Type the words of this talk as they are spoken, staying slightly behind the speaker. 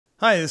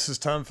Hi, this is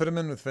Tom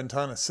Fitteman with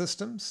Ventana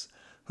Systems.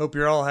 Hope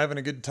you're all having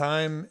a good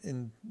time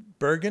in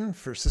Bergen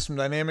for System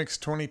Dynamics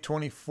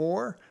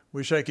 2024.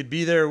 Wish I could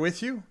be there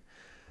with you.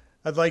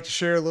 I'd like to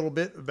share a little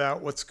bit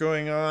about what's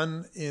going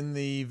on in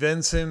the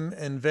Vensim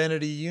and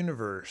Ventity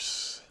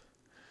universe.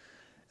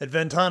 At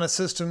Ventana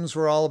Systems,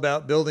 we're all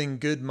about building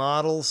good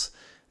models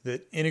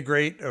that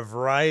integrate a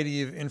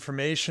variety of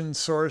information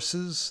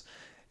sources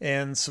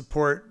and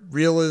support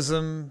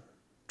realism,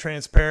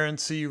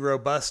 transparency,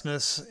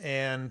 robustness,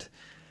 and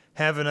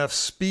have enough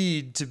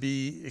speed to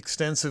be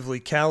extensively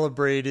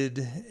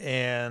calibrated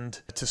and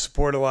to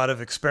support a lot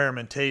of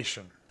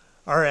experimentation.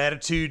 Our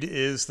attitude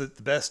is that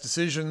the best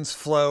decisions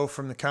flow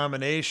from the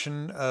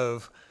combination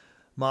of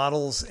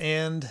models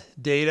and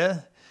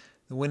data.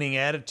 The winning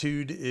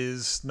attitude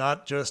is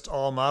not just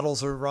all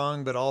models are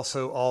wrong, but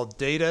also all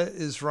data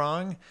is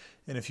wrong.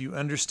 And if you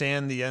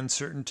understand the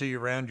uncertainty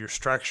around your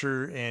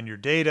structure and your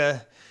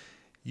data,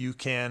 you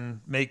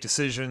can make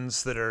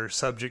decisions that are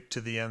subject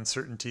to the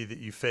uncertainty that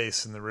you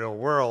face in the real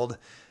world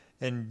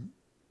and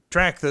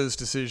track those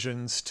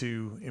decisions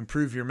to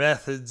improve your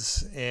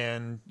methods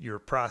and your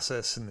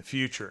process in the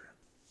future.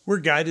 We're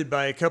guided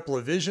by a couple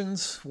of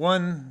visions.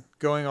 One,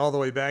 going all the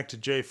way back to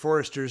Jay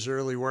Forrester's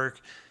early work,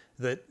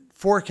 that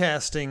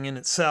forecasting in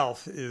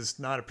itself is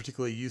not a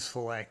particularly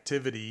useful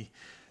activity.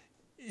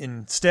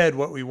 Instead,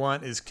 what we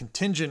want is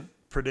contingent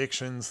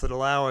predictions that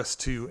allow us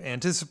to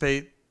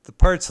anticipate the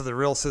parts of the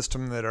real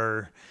system that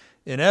are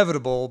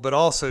inevitable, but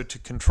also to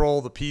control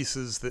the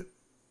pieces that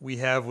we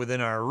have within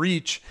our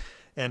reach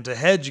and to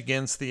hedge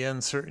against the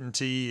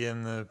uncertainty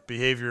in the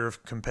behavior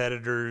of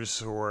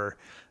competitors or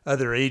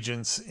other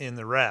agents in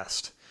the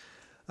rest.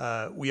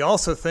 We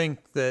also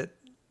think that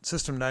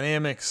system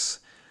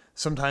dynamics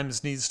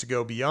sometimes needs to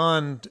go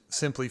beyond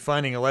simply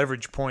finding a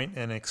leverage point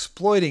and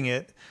exploiting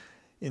it.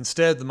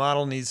 Instead, the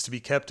model needs to be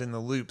kept in the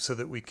loop so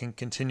that we can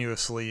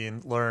continuously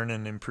learn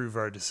and improve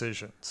our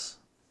decisions.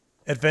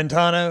 At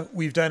Ventana,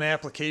 we've done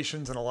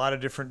applications in a lot of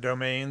different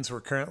domains.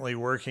 We're currently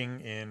working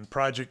in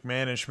project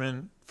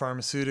management,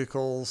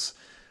 pharmaceuticals,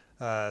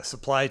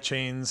 supply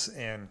chains,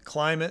 and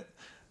climate.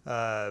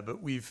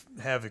 But we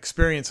have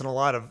experience in a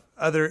lot of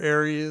other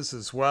areas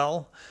as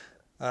well.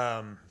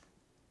 And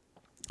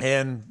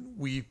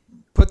we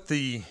put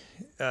the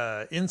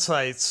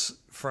insights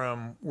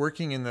from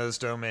working in those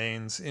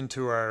domains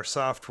into our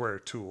software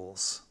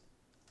tools.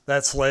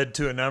 That's led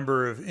to a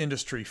number of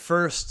industry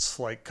firsts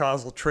like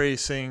causal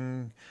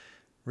tracing,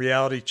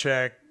 reality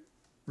check,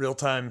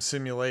 real-time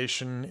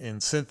simulation in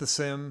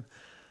Synthesim,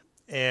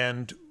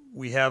 and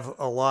we have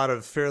a lot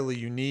of fairly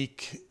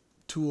unique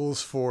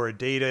tools for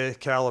data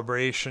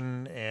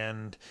calibration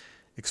and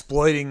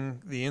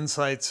exploiting the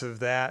insights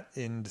of that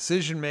in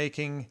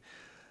decision-making,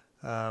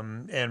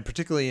 and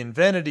particularly in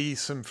Ventity,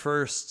 some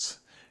firsts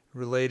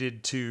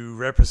related to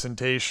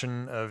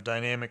representation of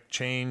dynamic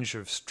change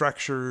of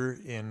structure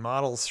in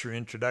models through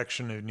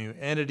introduction of new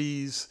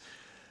entities,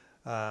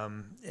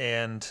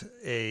 and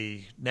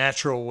a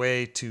natural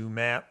way to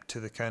map to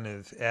the kind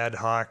of ad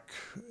hoc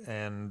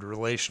and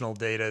relational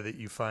data that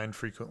you find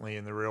frequently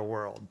in the real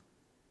world.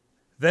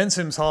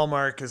 Vensim's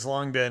hallmark has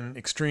long been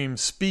extreme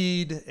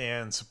speed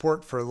and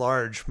support for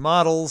large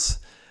models.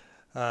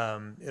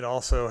 It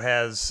also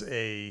has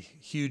a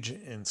huge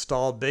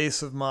installed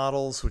base of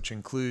models, which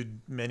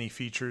include many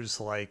features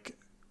like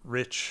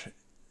rich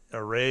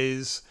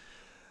arrays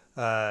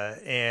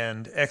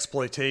and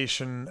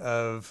exploitation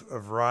of a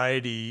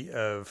variety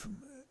of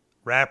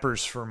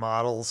wrappers for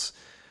models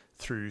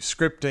through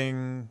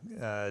scripting,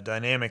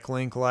 dynamic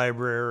link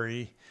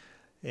library,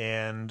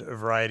 and a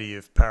variety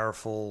of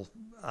powerful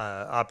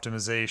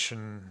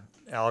optimization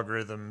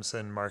algorithms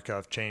and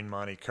Markov chain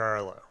Monte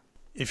Carlo.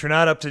 If you're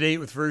not up to date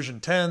with version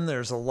 10,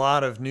 there's a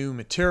lot of new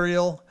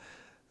material,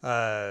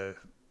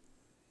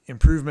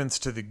 improvements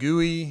to the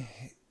GUI.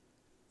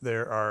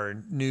 There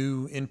are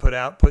new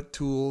input-output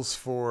tools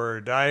for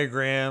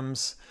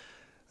diagrams,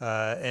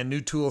 and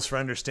new tools for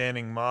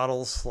understanding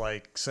models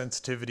like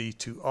sensitivity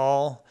to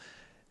all.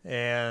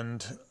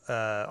 And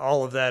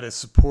all of that is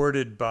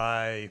supported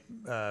by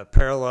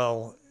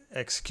parallel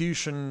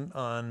execution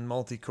on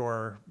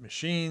multi-core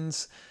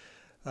machines,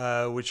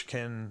 which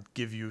can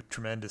give you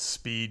tremendous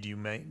speed you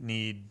might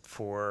need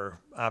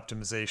for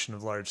optimization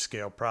of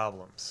large-scale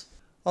problems.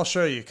 I'll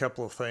show you a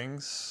couple of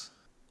things.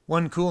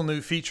 One cool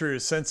new feature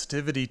is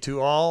sensitivity to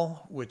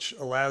all, which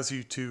allows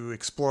you to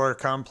explore a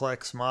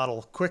complex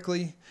model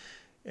quickly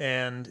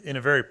and in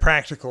a very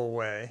practical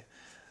way.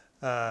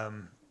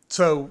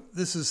 So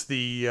this is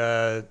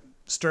the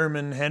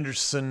Sturman,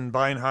 Henderson,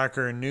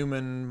 Beinhocker, and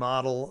Newman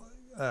model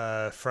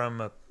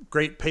from a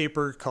great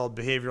paper called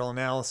Behavioral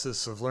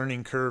Analysis of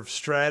Learning Curve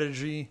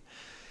Strategy.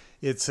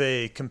 It's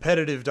a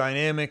competitive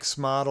dynamics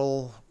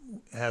model,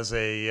 has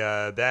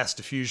a Bass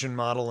diffusion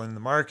model in the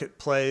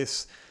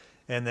marketplace,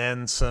 and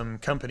then some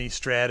company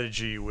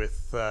strategy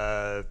with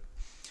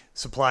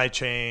supply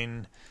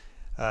chain,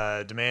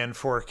 demand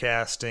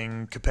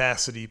forecasting,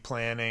 capacity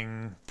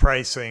planning,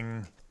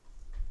 pricing,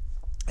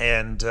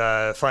 and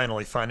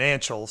finally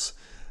financials.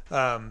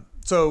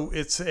 So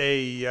it's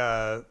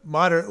a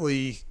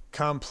moderately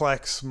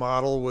complex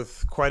model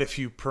with quite a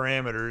few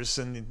parameters.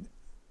 And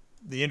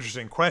the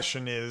interesting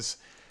question is,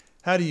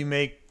 how do you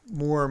make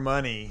more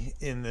money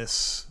in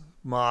this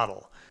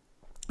model?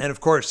 And of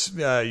course,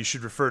 you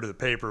should refer to the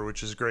paper,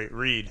 which is a great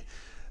read.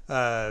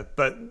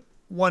 But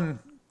one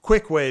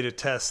quick way to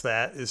test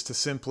that is to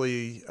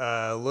simply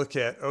look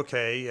at,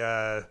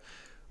 okay,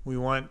 we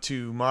want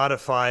to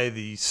modify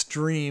the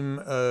stream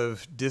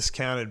of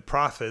discounted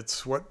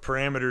profits. What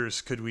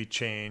parameters could we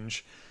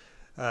change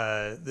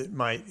that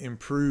might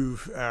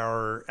improve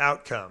our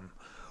outcome?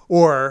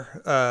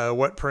 Or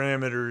what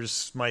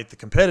parameters might the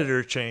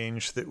competitor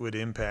change that would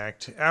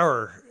impact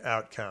our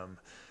outcome?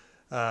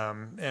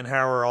 And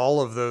how are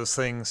all of those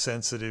things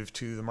sensitive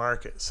to the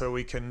market? So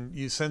we can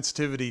use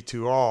sensitivity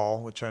to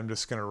all, which I'm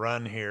just going to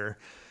run here,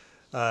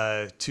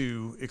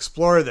 to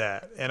explore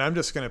that. And I'm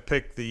just going to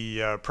pick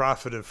the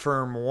profit of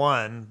firm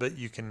 1, but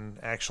you can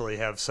actually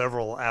have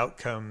several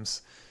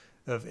outcomes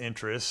of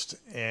interest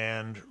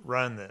and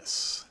run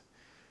this.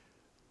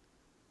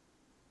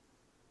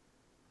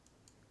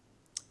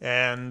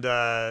 And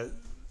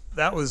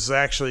that was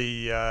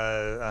actually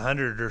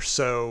 100 or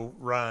so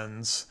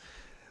runs,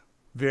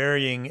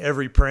 varying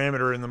every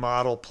parameter in the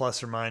model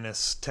plus or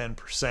minus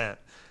 10%.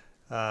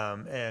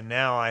 And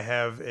now I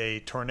have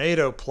a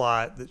tornado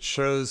plot that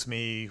shows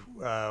me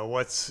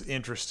what's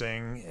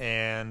interesting,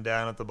 and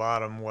down at the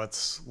bottom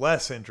what's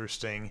less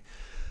interesting.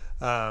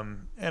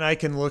 And I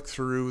can look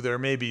through. There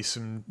may be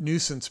some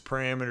nuisance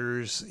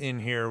parameters in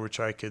here which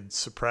I could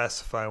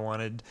suppress if I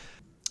wanted.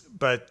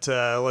 But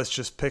let's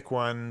just pick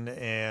one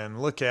and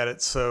look at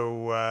it.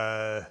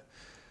 So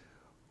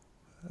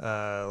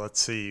let's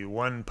see.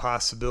 One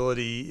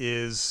possibility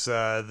is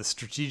the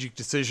strategic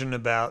decision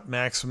about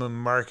maximum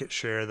market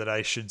share that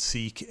I should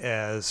seek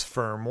as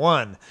firm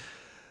 1.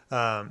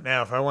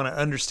 Now, if I want to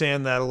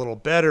understand that a little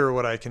better,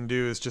 what I can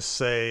do is just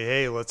say,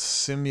 hey, let's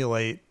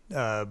simulate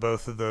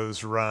both of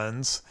those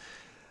runs.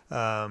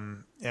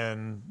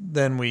 And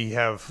then we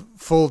have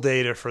full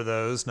data for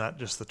those, not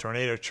just the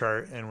tornado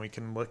chart, and we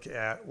can look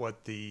at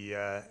what the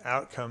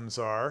outcomes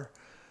are.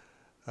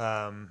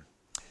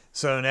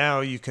 So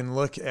now you can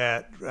look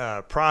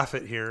at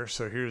profit here.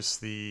 So here's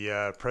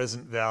the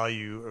present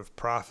value of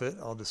profit.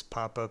 I'll just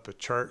pop up a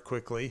chart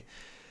quickly.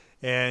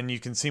 And you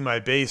can see my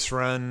base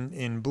run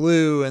in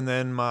blue and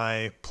then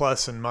my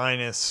plus and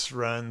minus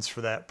runs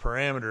for that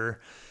parameter.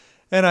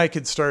 And I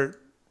could start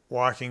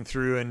walking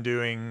through and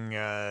doing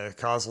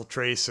causal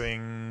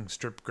tracing,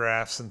 strip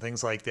graphs, and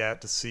things like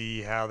that to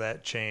see how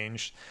that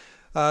changed.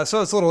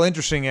 So it's a little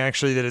interesting,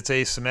 actually, that it's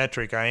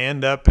asymmetric. I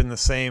end up in the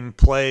same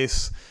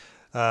place,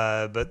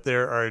 but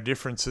there are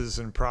differences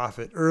in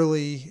profit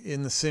early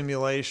in the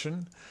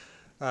simulation.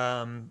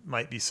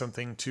 Might be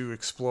something to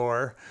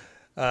explore.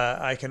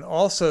 I can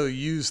also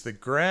use the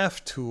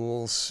graph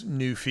tool's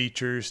new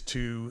features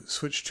to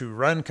switch to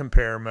run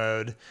compare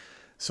mode,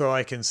 so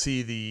I can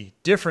see the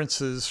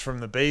differences from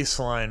the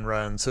baseline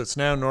run. So it's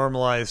now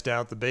normalized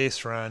out the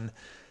base run,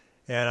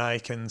 and I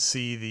can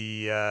see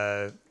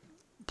the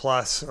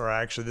plus, or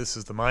actually this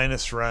is the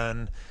minus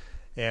run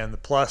and the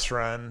plus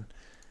run.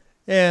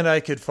 And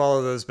I could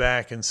follow those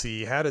back and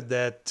see how did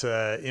that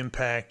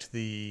impact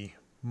the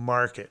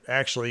market.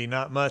 Actually,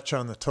 not much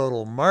on the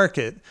total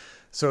market.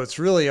 So it's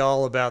really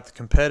all about the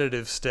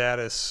competitive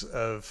status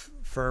of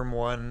firm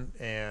 1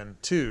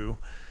 and 2.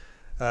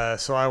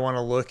 So I want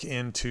to look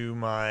into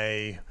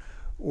my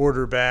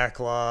order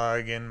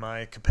backlog and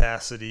my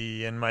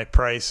capacity and my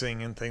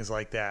pricing and things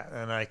like that.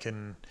 And I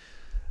can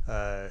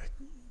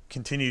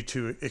continue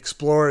to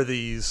explore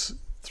these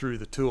through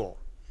the tool.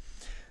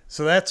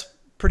 So that's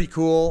pretty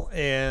cool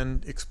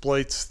and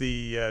exploits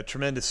the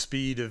tremendous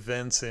speed of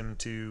Vensim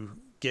to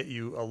get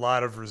you a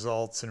lot of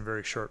results in a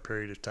very short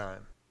period of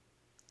time.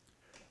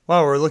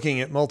 While we're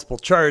looking at multiple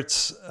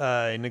charts,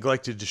 I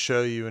neglected to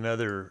show you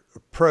another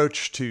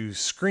approach to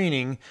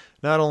screening.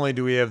 Not only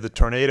do we have the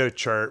tornado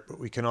chart, but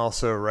we can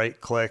also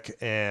right-click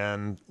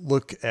and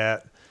look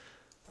at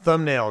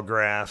thumbnail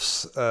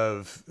graphs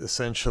of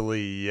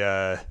essentially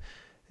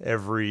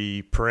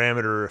every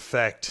parameter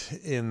effect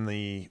in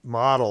the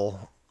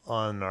model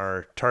on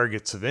our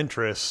targets of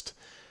interest.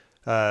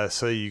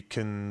 So you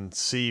can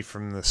see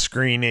from the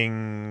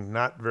screening,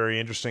 not very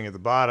interesting at the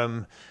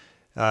bottom,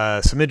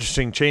 some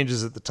interesting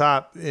changes at the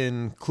top,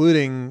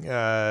 including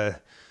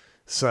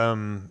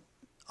some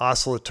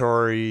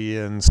oscillatory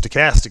and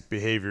stochastic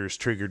behaviors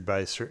triggered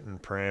by certain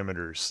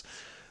parameters.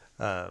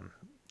 So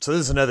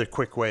this is another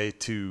quick way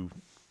to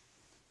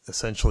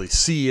essentially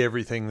see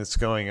everything that's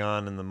going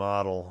on in the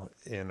model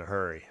in a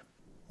hurry.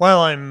 While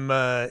I'm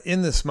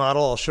in this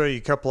model, I'll show you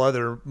a couple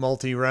other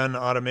multi-run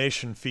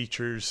automation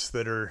features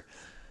that are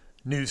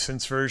new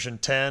since version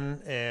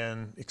 10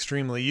 and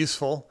extremely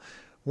useful.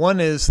 One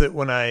is that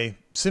when I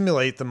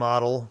simulate the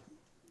model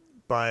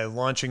by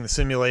launching the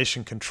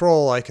simulation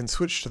control, I can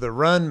switch to the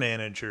run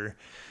manager,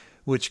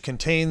 which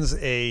contains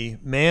a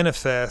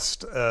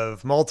manifest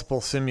of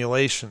multiple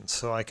simulations.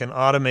 So I can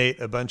automate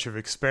a bunch of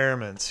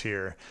experiments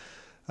here.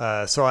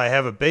 So I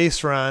have a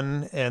base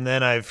run, and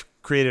then I've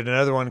created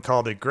another one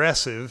called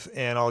aggressive,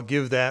 and I'll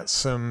give that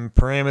some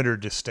parameter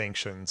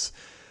distinctions.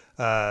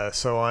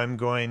 So I'm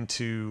going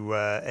to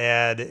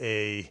add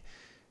a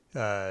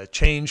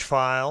change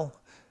file.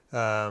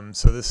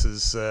 So this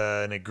is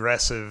an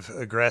aggressive.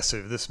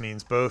 This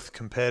means both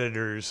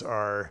competitors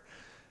are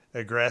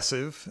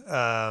aggressive.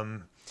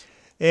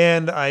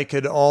 And I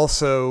could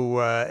also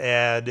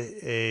add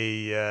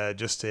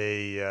just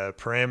a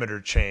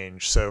parameter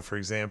change. So for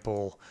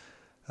example,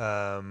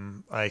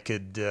 I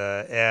could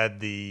add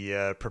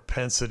the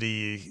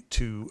propensity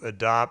to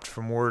adopt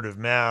from word of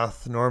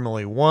mouth,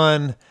 normally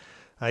 1.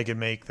 I could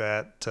make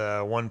that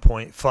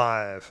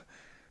 1.5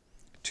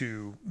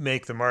 to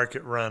make the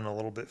market run a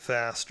little bit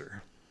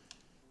faster.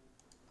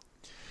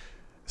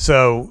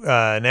 So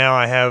now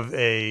I have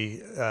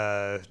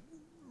a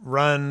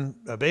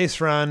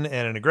base run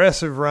and an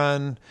aggressive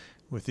run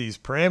with these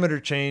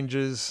parameter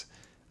changes.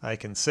 I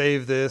can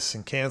save this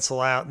and cancel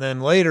out. And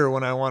then later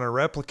when I want to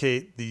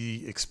replicate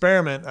the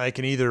experiment, I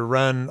can either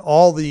run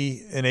all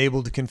the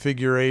enabled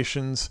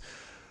configurations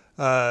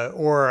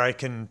or I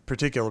can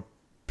particular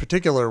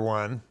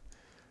one.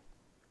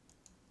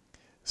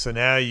 So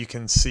now you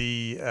can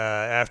see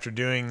after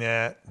doing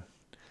that,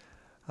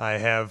 I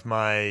have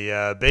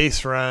my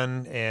base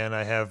run and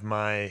I have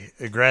my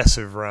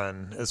aggressive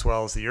run, as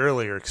well as the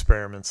earlier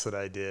experiments that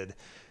I did.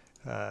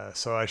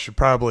 So I should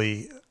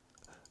probably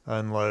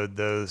unload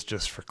those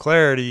just for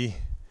clarity.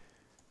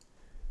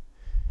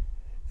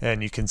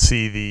 And you can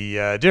see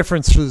the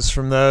differences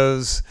from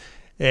those.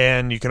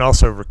 And you can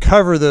also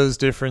recover those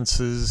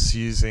differences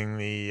using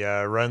the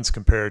runs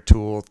compare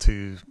tool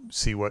to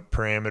see what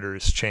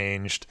parameters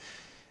changed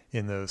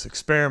in those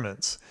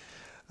experiments.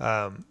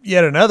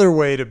 Yet another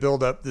way to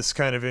build up this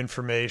kind of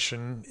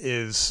information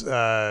is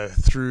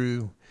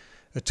through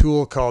a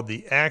tool called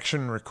the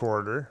Action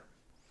Recorder.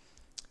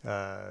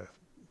 I'm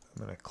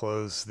going to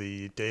close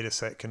the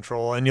dataset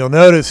control, and you'll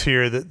notice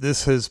here that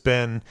this has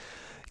been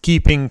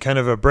keeping kind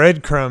of a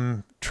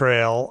breadcrumb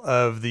trail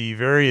of the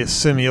various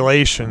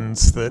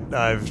simulations that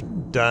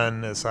I've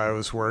done as I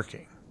was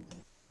working.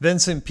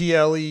 Vensim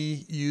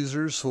PLE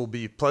users will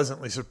be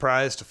pleasantly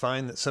surprised to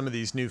find that some of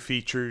these new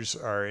features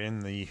are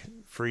in the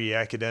free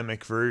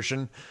academic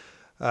version,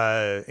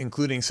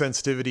 including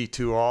sensitivity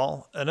to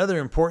all. Another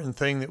important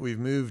thing that we've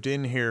moved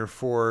in here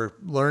for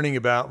learning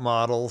about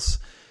models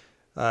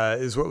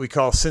is what we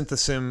call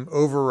synthesim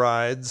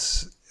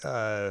overrides.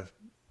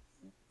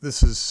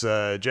 This is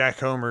Jack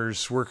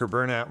Homer's worker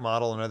burnout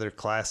model, another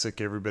classic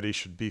everybody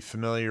should be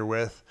familiar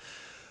with.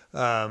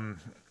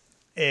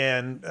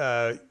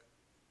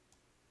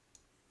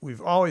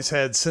 We've always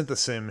had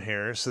synthesim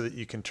here so that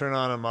you can turn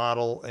on a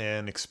model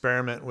and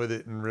experiment with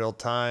it in real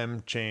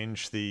time,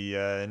 change the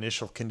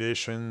initial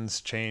conditions,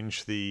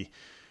 change the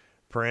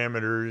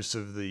parameters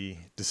of the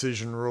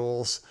decision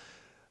rules.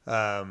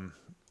 But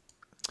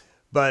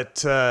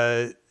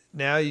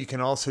now you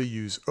can also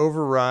use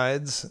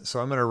overrides.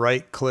 So I'm going to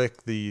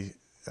right-click the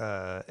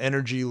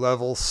energy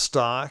level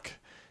stock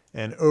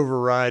and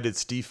override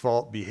its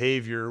default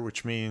behavior,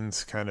 which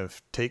means kind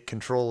of take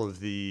control of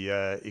the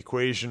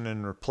equation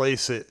and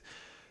replace it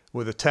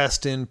with a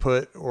test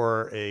input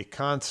or a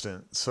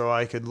constant. So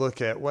I could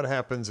look at what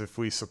happens if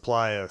we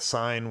supply a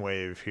sine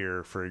wave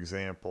here, for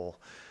example.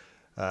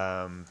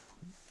 And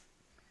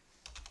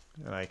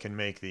I can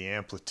make the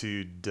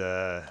amplitude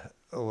a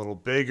little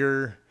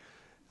bigger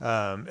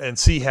and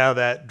see how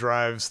that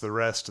drives the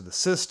rest of the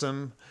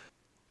system.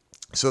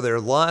 So there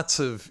are lots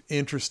of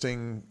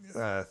interesting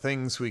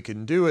things we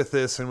can do with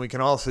this, and we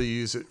can also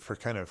use it for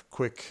kind of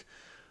quick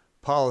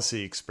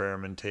policy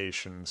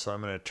experimentation. So I'm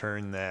going to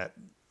turn that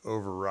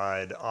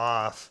override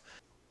off.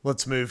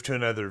 Let's move to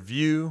another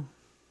view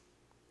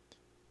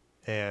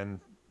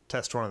and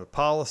test one of the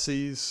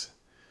policies.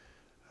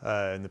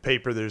 In the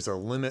paper, there's a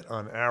limit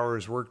on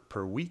hours worked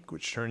per week,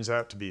 which turns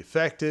out to be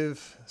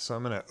effective. So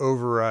I'm going to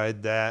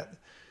override that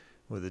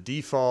with a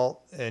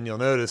default, and you'll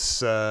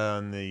notice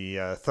on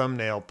the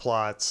thumbnail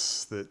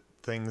plots that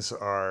things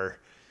are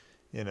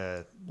in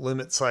a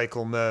limit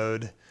cycle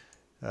mode.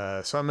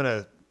 So I'm going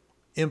to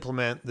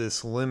implement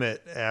this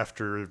limit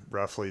after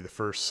roughly the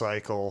first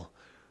cycle.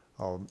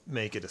 I'll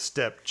make it a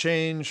step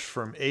change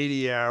from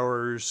 80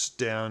 hours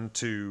down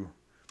to,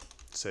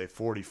 say,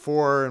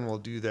 44, and we'll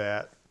do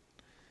that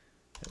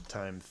at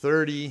time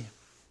 30.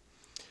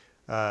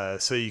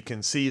 So you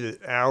can see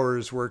that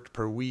hours worked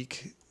per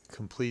week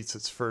completes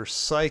its first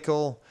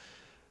cycle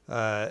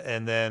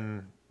and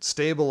then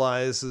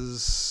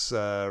stabilizes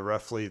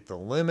roughly at the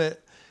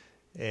limit,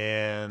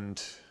 and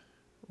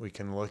we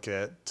can look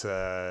at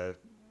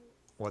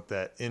what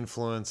that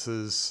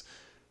influences.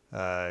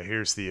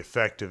 Here's the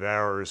effective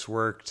hours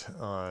worked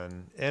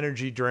on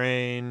energy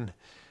drain,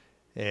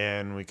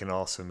 and we can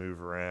also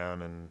move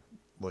around and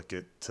look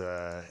at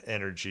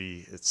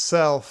energy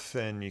itself,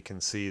 and you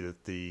can see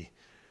that the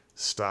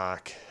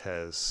stock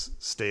has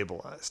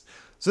stabilized.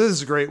 So this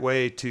is a great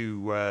way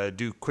to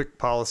do quick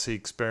policy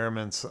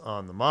experiments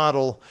on the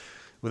model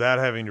without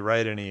having to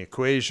write any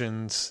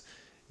equations.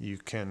 You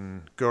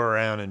can go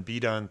around and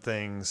beat on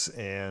things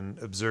and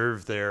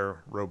observe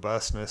their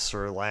robustness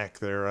or lack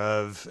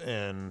thereof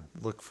and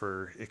look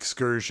for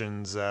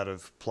excursions out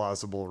of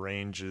plausible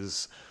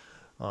ranges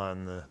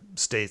on the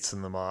states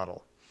in the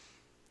model.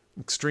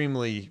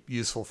 Extremely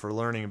useful for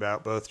learning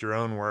about both your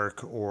own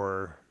work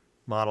or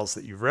models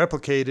that you've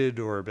replicated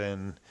or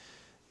been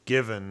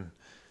given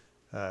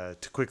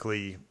to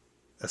quickly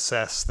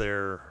assess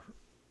their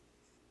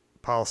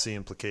policy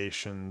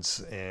implications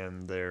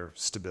and their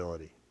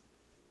stability.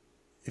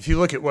 If you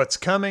look at what's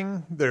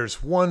coming,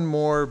 there's one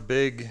more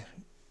big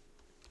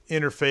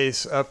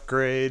interface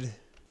upgrade,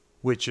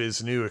 which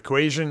is a new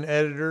equation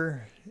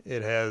editor.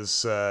 It has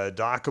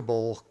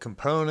dockable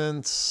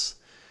components.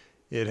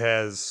 It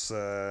has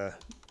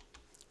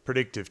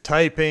predictive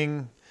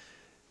typing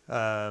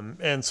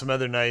and some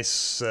other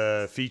nice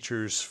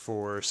features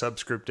for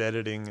subscript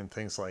editing and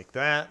things like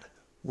that.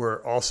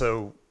 We're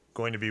also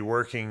going to be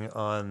working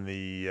on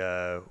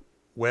the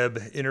web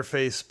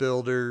interface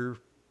builder,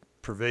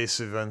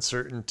 pervasive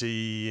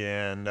uncertainty,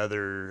 and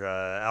other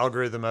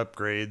algorithm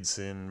upgrades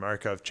in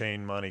Markov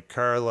chain Monte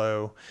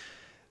Carlo,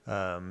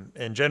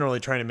 and generally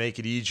trying to make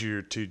it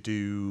easier to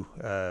do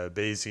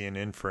Bayesian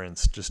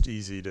inference, just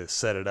easy to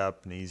set it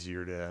up and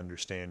easier to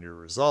understand your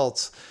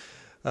results.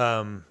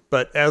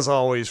 But as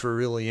always, we're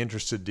really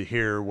interested to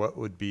hear what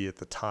would be at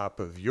the top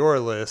of your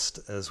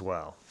list as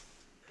well.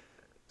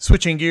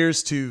 Switching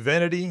gears to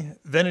Ventity.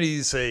 Ventity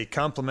is a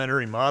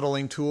complementary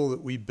modeling tool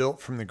that we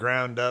built from the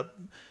ground up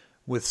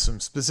with some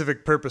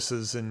specific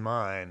purposes in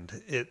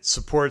mind. It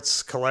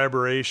supports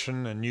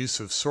collaboration and use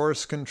of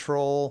source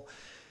control.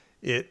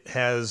 It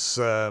has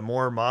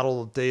more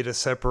model data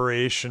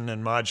separation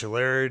and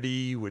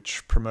modularity,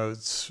 which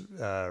promotes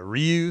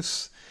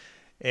reuse.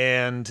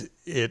 And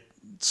it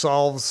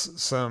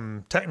solves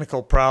some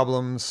technical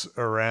problems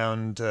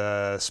around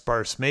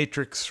sparse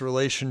matrix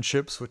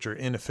relationships, which are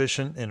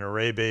inefficient in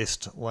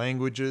array-based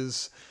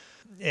languages.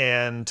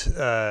 And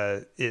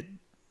it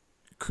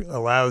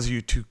allows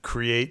you to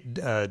create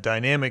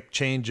dynamic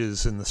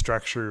changes in the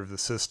structure of the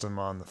system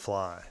on the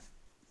fly.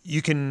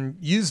 You can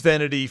use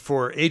Ventity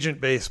for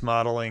agent-based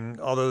modeling,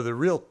 although the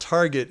real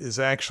target is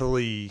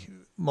actually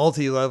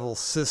multi-level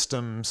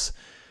systems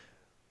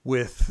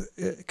with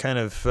kind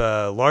of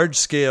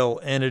large-scale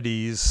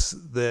entities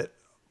that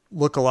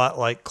look a lot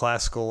like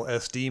classical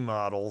SD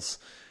models,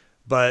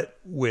 but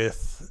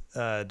with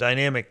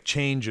dynamic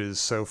changes.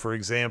 So, for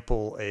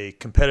example, a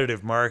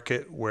competitive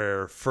market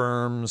where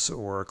firms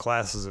or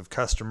classes of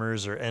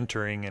customers are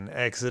entering and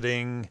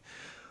exiting,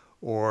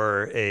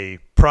 or a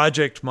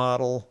project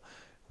model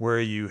where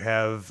you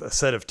have a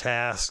set of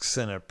tasks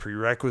and a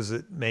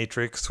prerequisite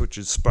matrix, which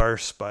is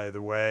sparse, by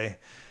the way,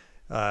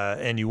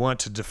 and you want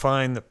to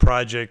define the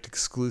project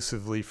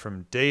exclusively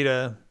from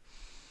data.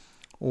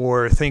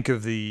 Or think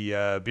of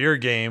the beer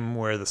game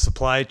where the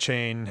supply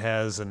chain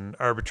has an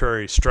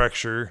arbitrary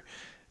structure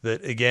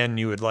that, again,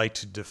 you would like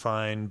to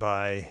define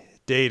by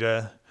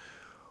data.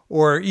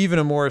 Or even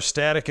a more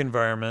static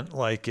environment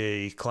like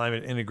a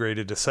climate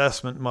integrated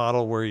assessment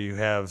model where you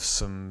have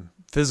some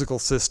physical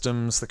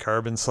systems, the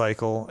carbon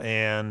cycle,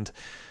 and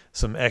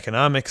some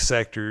economic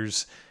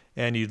sectors,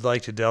 and you'd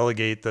like to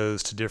delegate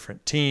those to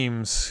different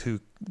teams who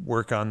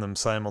work on them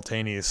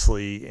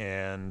simultaneously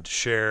and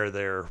share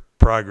their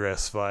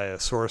progress via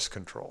source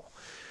control.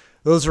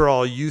 Those are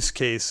all use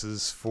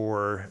cases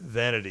for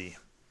Ventity.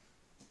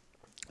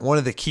 One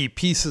of the key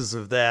pieces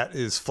of that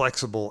is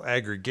flexible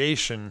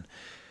aggregation,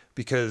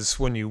 because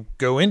when you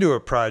go into a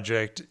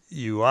project,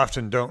 you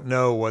often don't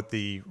know what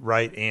the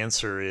right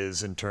answer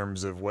is in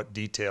terms of what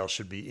detail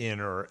should be in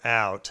or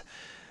out.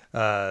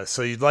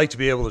 So you'd like to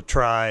be able to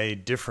try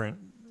different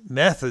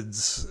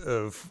methods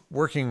of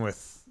working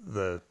with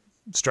the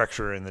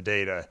structure in the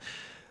data.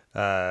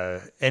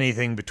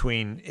 Anything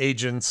between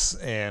agents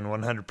and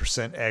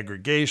 100%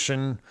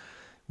 aggregation,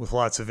 with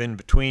lots of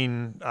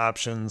in-between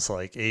options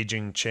like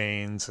aging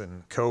chains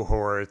and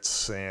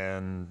cohorts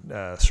and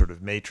sort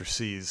of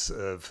matrices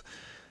of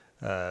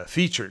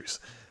features.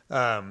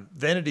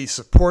 Ventity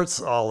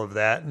supports all of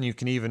that, and you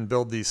can even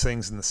build these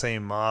things in the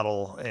same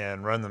model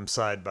and run them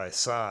side by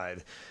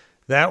side.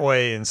 That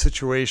way, in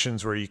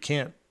situations where you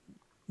can't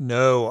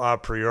know a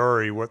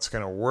priori what's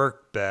going to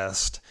work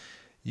best,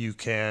 you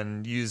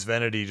can use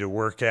Ventity to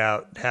work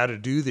out how to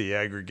do the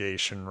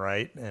aggregation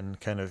right and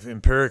kind of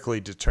empirically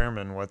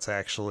determine what's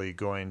actually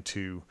going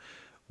to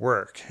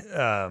work.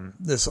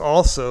 This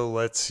also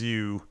lets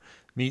you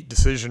meet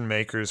decision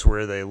makers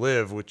where they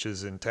live, which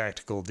is in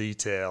tactical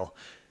detail,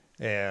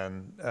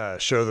 and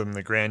show them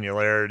the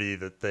granularity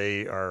that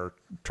they are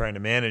trying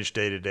to manage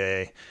day to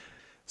day.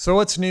 So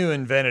what's new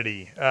in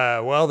Ventity?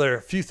 Well, there are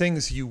a few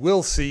things you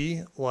will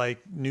see,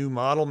 like new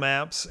model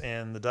maps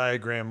and the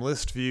diagram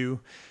list view.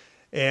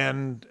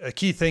 And a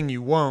key thing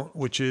you won't,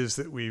 which is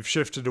that we've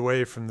shifted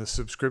away from the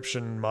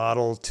subscription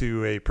model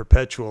to a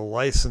perpetual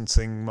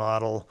licensing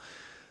model,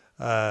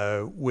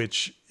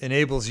 which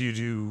enables you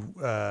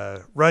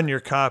to run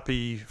your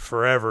copy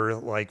forever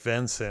like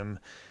Vensim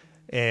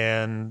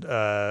and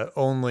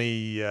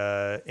only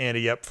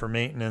ante up for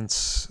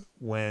maintenance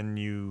when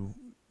you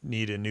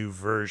need a new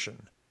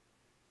version.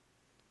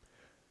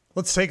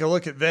 Let's take a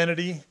look at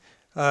Ventity.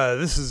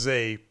 This is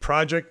a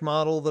project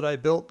model that I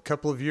built a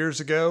couple of years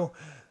ago.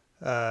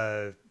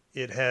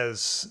 It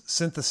has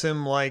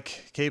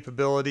SyntheSim-like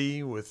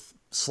capability with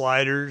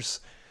sliders,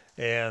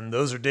 and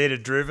those are data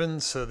driven,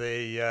 so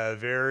they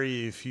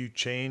vary if you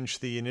change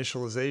the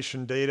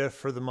initialization data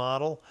for the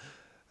model.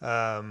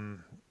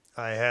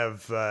 I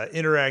have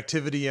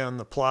interactivity on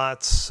the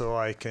plots, so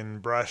I can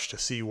brush to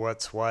see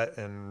what's what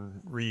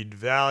and read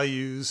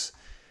values,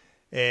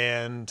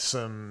 and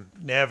some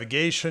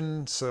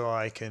navigation, so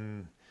I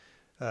can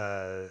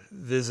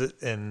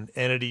visit an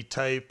entity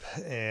type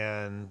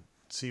and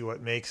see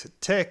what makes it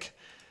tick.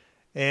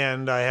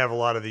 And I have a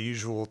lot of the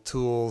usual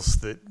tools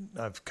that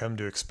I've come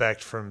to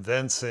expect from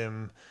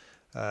Vensim.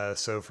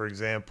 So for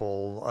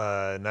example,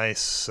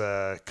 nice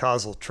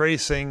causal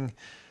tracing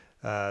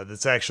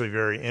that's actually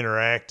very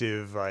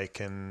interactive. I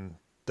can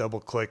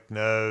double click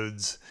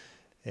nodes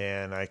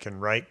and I can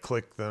right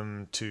click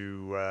them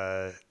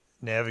to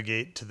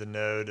navigate to the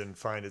node and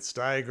find its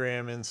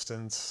diagram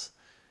instance,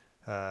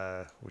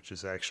 which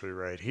is actually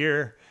right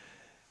here,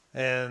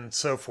 and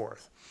so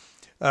forth.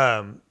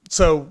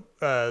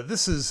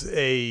 This is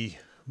a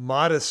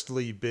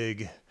modestly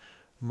big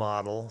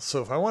model.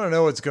 So if I want to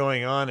know what's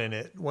going on in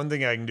it, one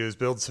thing I can do is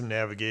build some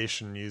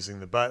navigation using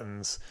the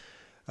buttons.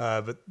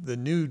 But the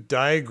new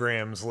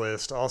diagrams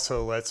list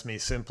also lets me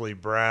simply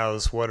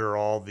browse what are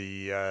all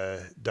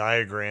the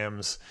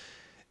diagrams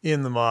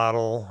in the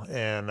model,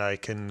 and I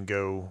can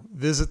go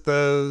visit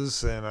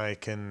those, and I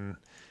can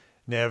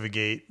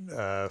navigate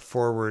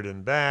forward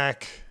and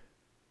back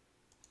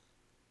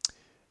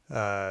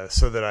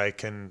so that I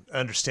can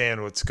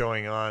understand what's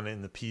going on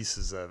in the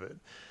pieces of it.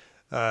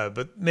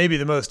 But maybe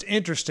the most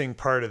interesting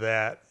part of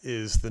that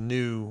is the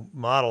new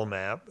model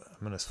map. I'm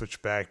going to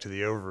switch back to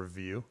the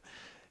overview.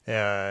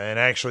 And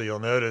actually you'll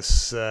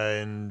notice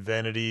in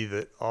Ventity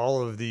that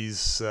all of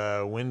these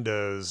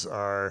windows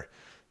are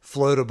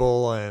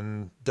floatable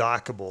and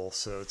dockable,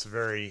 so it's a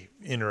very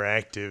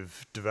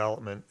interactive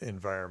development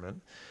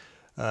environment.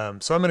 So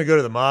I'm going to go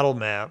to the model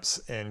maps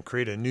and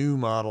create a new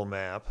model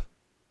map,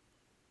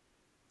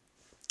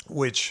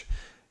 which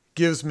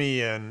gives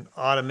me an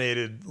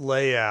automated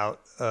layout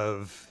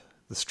of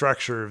the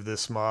structure of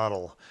this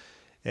model.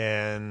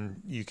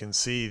 And you can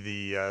see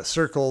the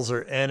circles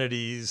are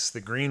entities,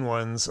 the green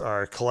ones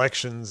are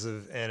collections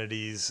of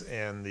entities,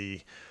 and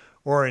the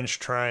orange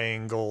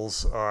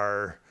triangles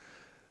are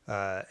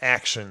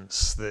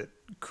actions that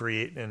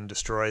create and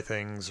destroy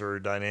things or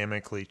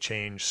dynamically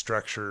change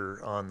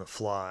structure on the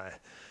fly.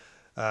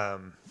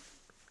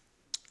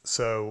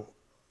 So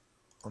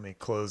let me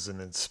close an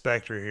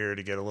inspector here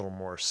to get a little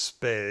more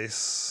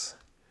space,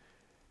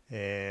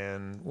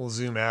 and we'll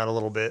zoom out a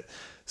little bit.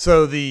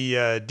 So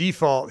the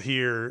default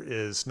here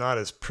is not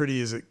as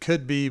pretty as it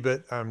could be,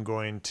 but I'm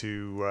going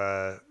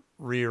to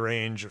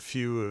rearrange a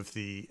few of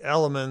the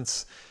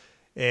elements,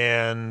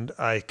 and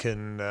I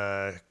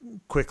can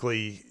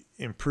quickly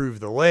improve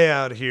the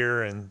layout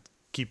here and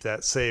keep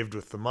that saved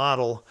with the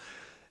model.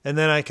 And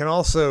then I can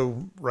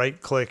also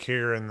right click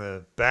here in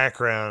the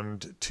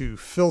background to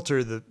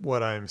filter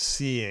what I'm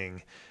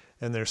seeing.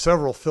 And there's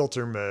several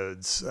filter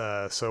modes.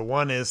 So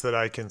one is that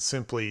I can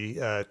simply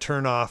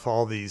turn off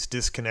all these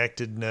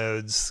disconnected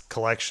nodes,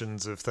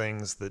 collections of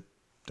things that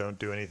don't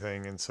do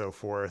anything, and so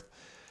forth.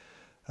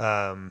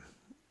 That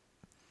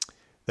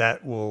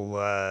will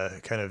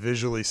kind of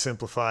visually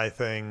simplify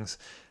things.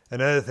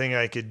 Another thing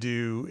I could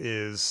do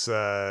is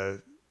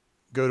go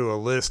to a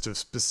list of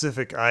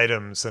specific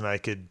items, and I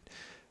could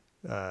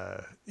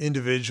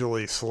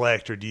individually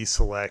select or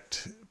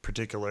deselect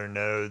particular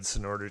nodes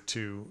in order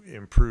to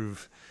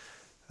improve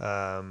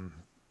in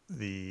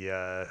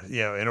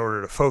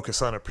order to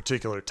focus on a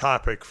particular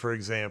topic, for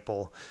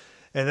example.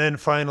 And then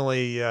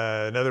finally,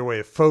 another way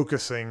of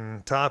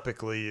focusing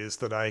topically is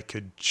that I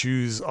could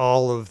choose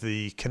all of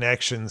the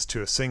connections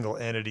to a single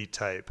entity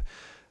type.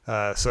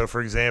 So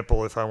for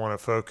example, if I want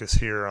to focus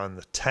here on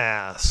the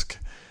task,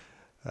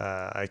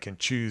 I can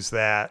choose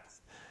that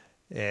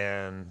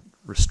and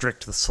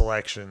restrict the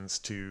selections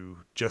to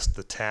just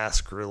the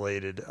task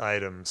related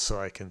items, so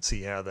I can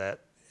see how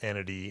that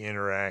entity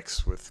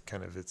interacts with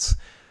kind of its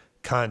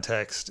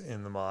context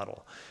in the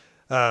model.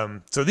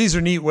 So these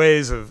are neat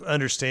ways of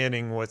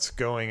understanding what's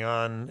going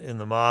on in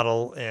the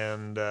model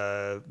and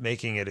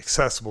making it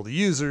accessible to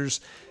users.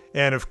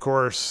 And of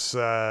course,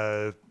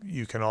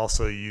 you can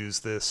also use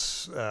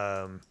this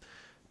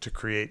to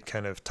create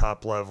kind of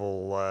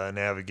top-level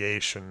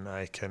navigation.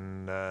 I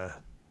can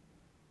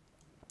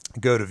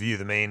go to view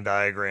the main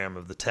diagram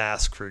of the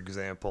task, for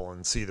example,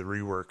 and see the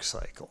rework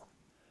cycle.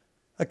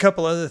 A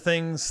couple other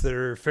things that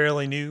are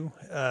fairly new.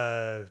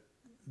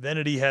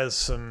 Ventity has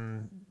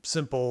some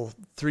simple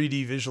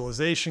 3D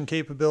visualization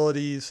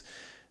capabilities.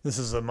 This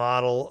is a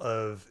model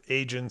of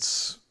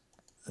agents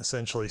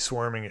essentially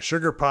swarming a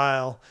sugar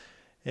pile,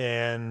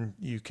 and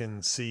you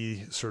can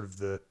see sort of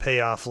the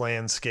payoff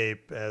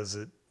landscape as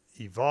it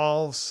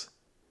evolves.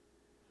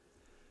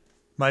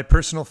 My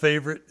personal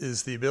favorite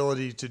is the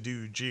ability to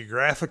do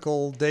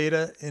geographical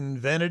data in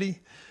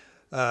Ventity.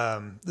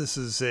 This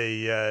is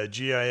a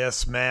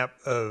GIS map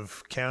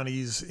of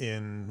counties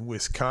in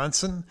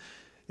Wisconsin,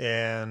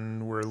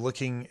 and we're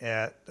looking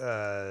at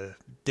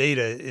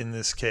data in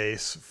this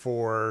case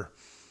for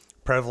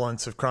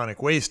prevalence of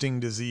chronic wasting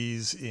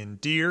disease in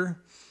deer,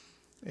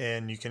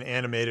 and you can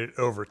animate it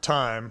over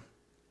time.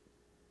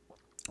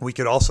 We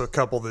could also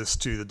couple this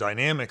to the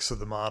dynamics of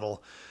the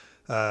model.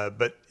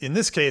 But in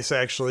this case,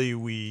 actually,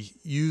 we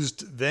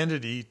used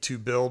Ventity to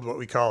build what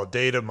we call a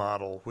data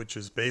model, which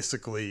is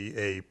basically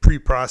a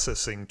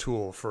pre-processing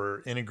tool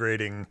for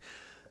integrating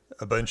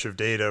a bunch of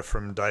data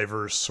from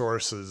diverse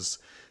sources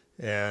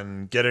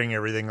and getting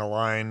everything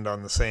aligned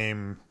on the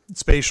same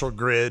spatial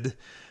grid,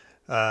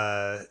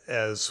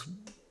 as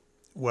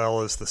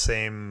well as the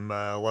same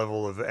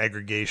level of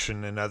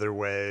aggregation in other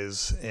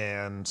ways,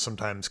 and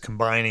sometimes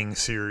combining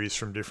series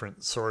from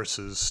different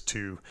sources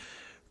to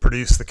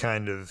produce the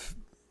kind of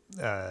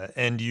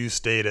end-use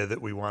data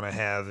that we want to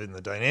have in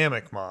the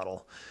dynamic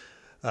model.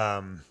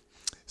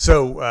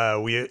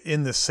 So we,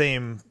 in the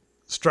same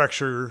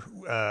structure,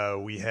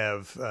 we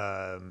have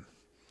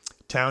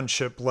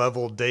township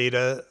level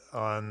data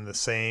on the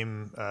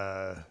same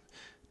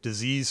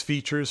disease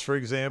features. For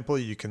example,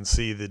 you can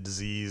see the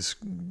disease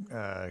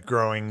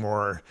growing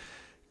more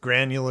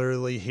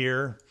granularly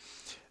here.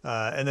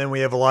 And then we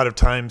have a lot of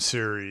time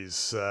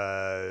series,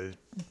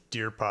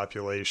 deer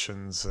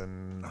populations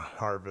and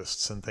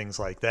harvests and things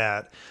like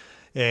that.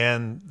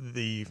 And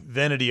the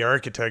Ventity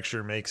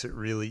architecture makes it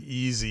really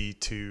easy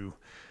to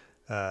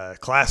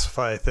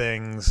classify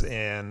things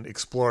and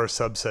explore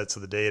subsets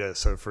of the data.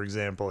 So for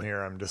example,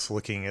 here I'm just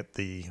looking at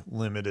the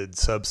limited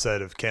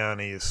subset of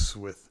counties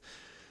with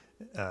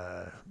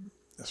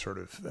sort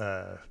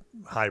of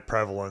high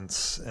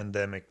prevalence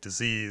endemic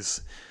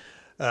disease.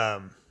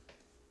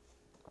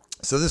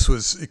 So this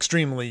was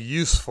extremely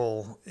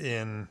useful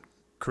in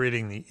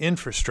creating the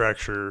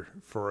infrastructure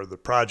for the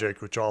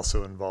project, which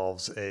also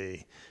involves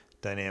a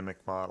dynamic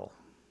model.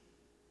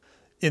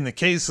 In the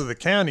case of the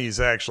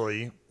counties,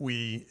 actually,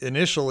 we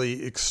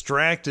initially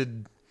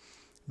extracted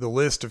the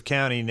list of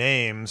county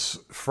names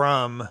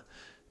from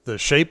the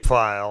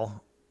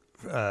shapefile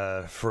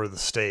for the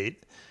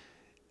state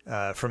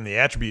from the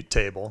attribute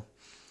table.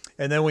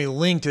 And then we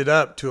linked it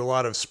up to a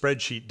lot of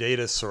spreadsheet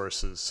data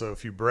sources. So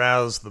if you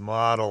browse the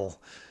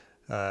model,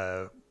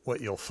 what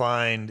you'll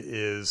find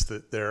is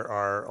that there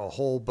are a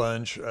whole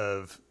bunch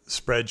of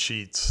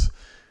spreadsheets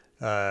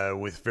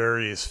with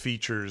various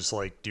features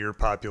like deer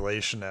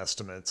population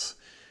estimates,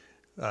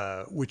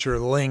 which are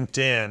linked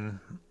in,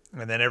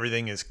 and then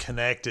everything is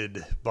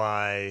connected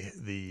by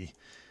the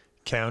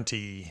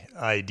county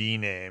ID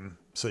name.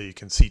 So you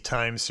can see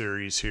time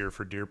series here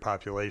for deer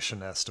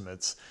population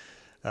estimates.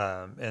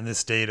 And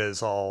this data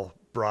is all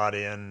brought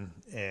in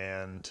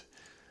and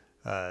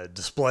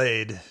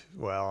displayed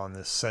well on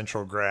this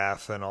central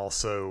graph, and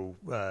also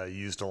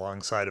used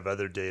alongside of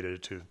other data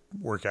to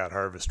work out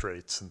harvest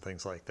rates and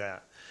things like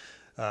that.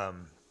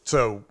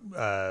 So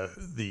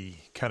the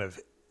kind of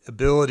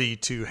ability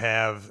to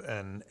have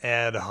an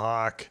ad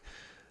hoc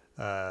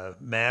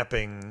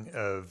mapping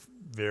of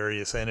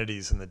various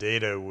entities in the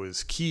data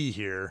was key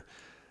here.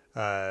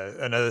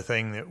 Another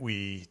thing that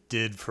we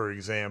did, for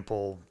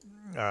example,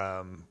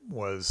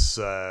 was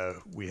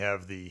we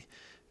have the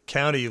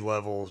county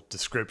level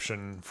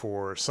description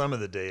for some of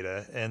the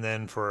data, and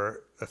then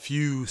for a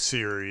few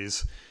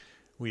series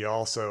we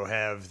also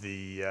have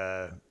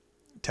the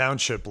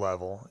township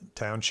level.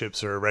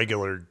 Townships are a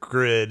regular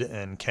grid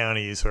and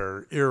counties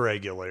are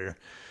irregular,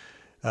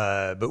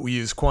 but we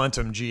use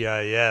quantum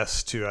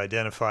GIS to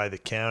identify the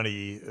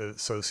county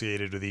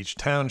associated with each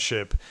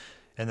township,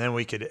 and then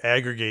we could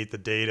aggregate the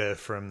data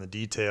from the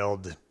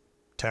detailed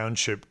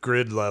township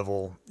grid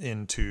level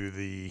into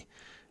the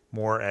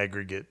more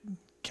aggregate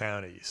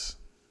counties.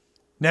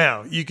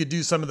 Now, you could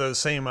do some of those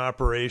same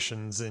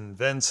operations in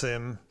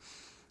Vensim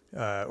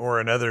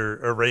or another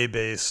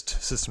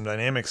array-based system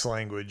dynamics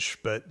language,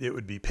 but it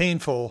would be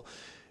painful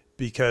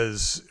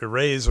because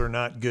arrays are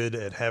not good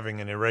at having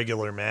an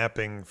irregular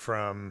mapping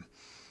from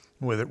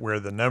where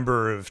the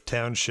number of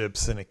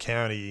townships in a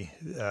county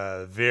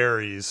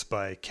varies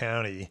by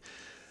county.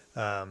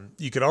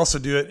 You could also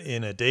do it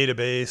in a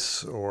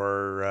database,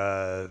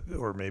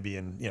 or maybe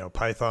in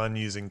Python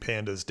using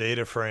pandas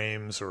data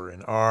frames, or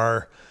in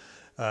R.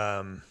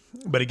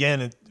 But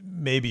again, it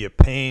may be a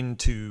pain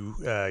to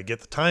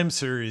get the time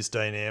series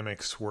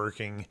dynamics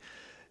working,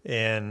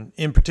 and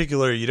in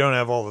particular, you don't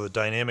have all of the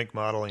dynamic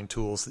modeling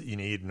tools that you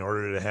need in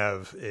order to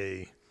have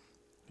a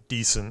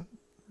decent,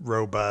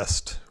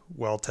 robust,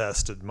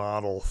 well-tested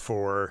model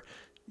for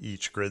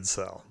each grid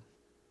cell.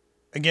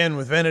 Again,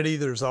 with Ventity,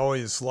 there's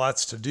always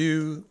lots to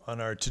do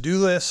on our to-do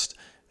list,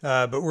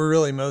 but we're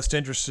really most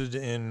interested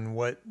in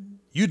what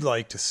you'd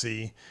like to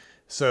see.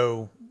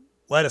 So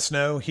let us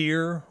know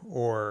here,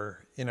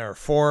 or in our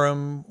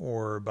forum,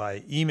 or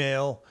by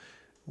email,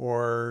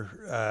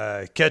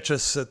 or catch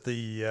us at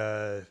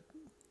the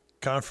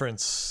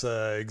conference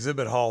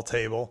exhibit hall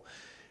table,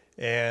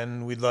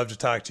 and we'd love to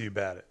talk to you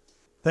about it.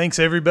 Thanks,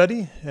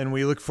 everybody, and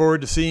we look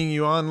forward to seeing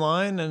you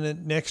online and at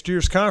next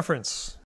year's conference.